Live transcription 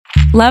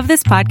Love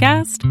this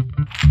podcast?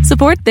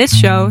 Support this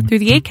show through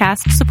the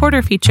Acast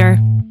supporter feature.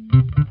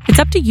 It's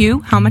up to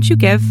you how much you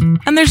give,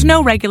 and there's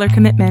no regular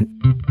commitment.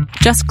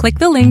 Just click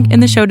the link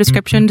in the show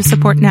description to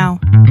support now.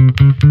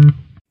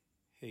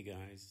 Hey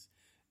guys,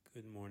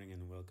 good morning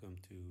and welcome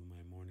to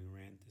my morning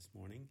rant this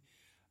morning.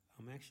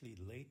 I'm actually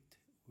late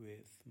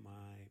with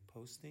my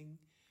posting.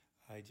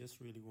 I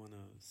just really want to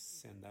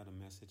send out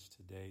a message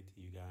today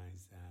to you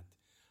guys that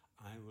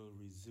I will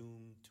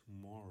resume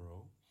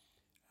tomorrow.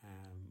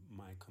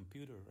 My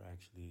computer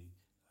actually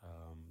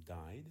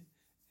died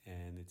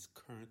and it's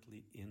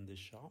currently in the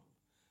shop,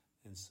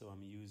 and so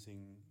I'm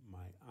using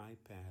my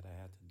iPad.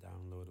 I had to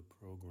download a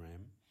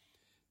program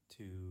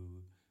to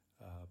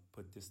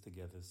put this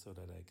together so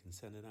that I can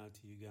send it out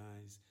to you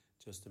guys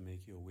just to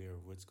make you aware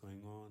of what's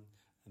going on.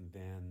 And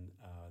then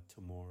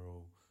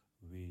tomorrow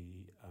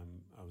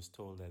I was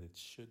told that it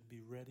should be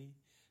ready,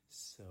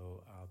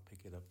 so I'll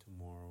pick it up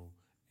tomorrow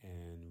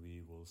and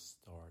we will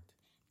start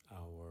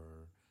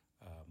our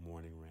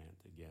morning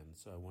rant again.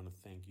 So I want to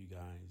thank you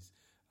guys.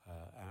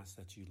 Ask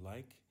that you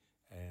like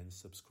and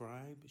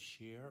subscribe,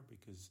 share,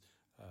 because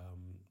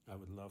I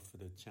would love for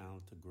the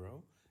channel to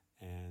grow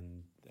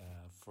and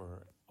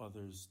for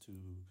others to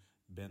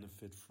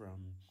benefit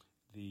from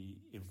the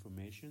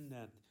information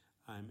that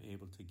I'm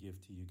able to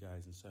give to you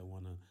guys. And so I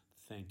want to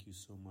thank you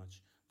so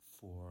much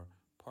for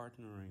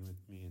partnering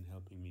with me and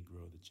helping me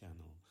grow the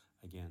channel.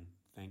 Again,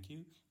 thank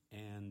you,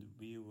 and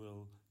we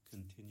will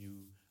continue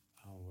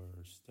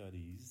our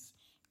studies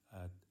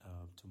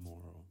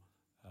tomorrow,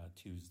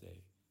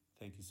 Tuesday.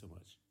 Thank you so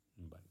much.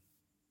 Bye.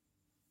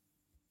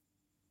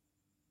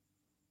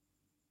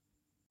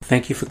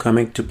 Thank you for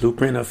coming to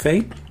Blueprint of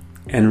Faith.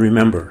 And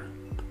remember,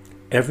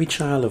 every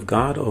child of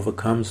God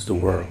overcomes the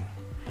world.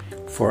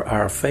 For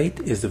our faith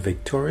is the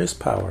victorious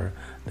power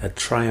that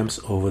triumphs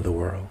over the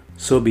world.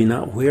 So be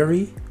not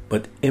weary,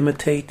 but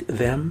imitate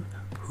them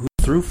who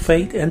through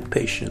faith and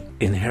patience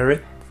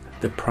inherit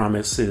the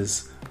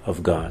promises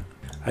of God.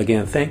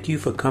 Again, thank you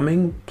for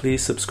coming.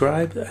 Please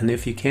subscribe, and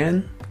if you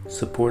can,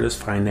 support us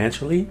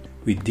financially.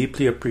 We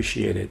deeply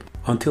appreciate it.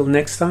 Until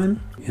next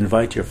time,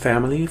 invite your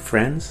family,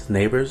 friends,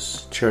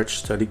 neighbors, church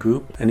study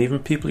group, and even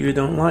people you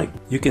don't like.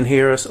 You can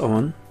hear us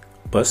on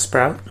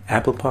Buzzsprout,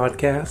 Apple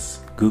Podcasts,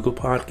 Google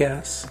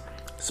Podcasts,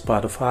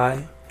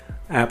 Spotify,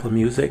 Apple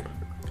Music,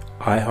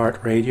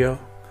 iHeartRadio,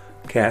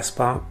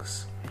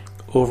 Castbox,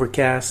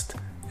 Overcast,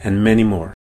 and many more.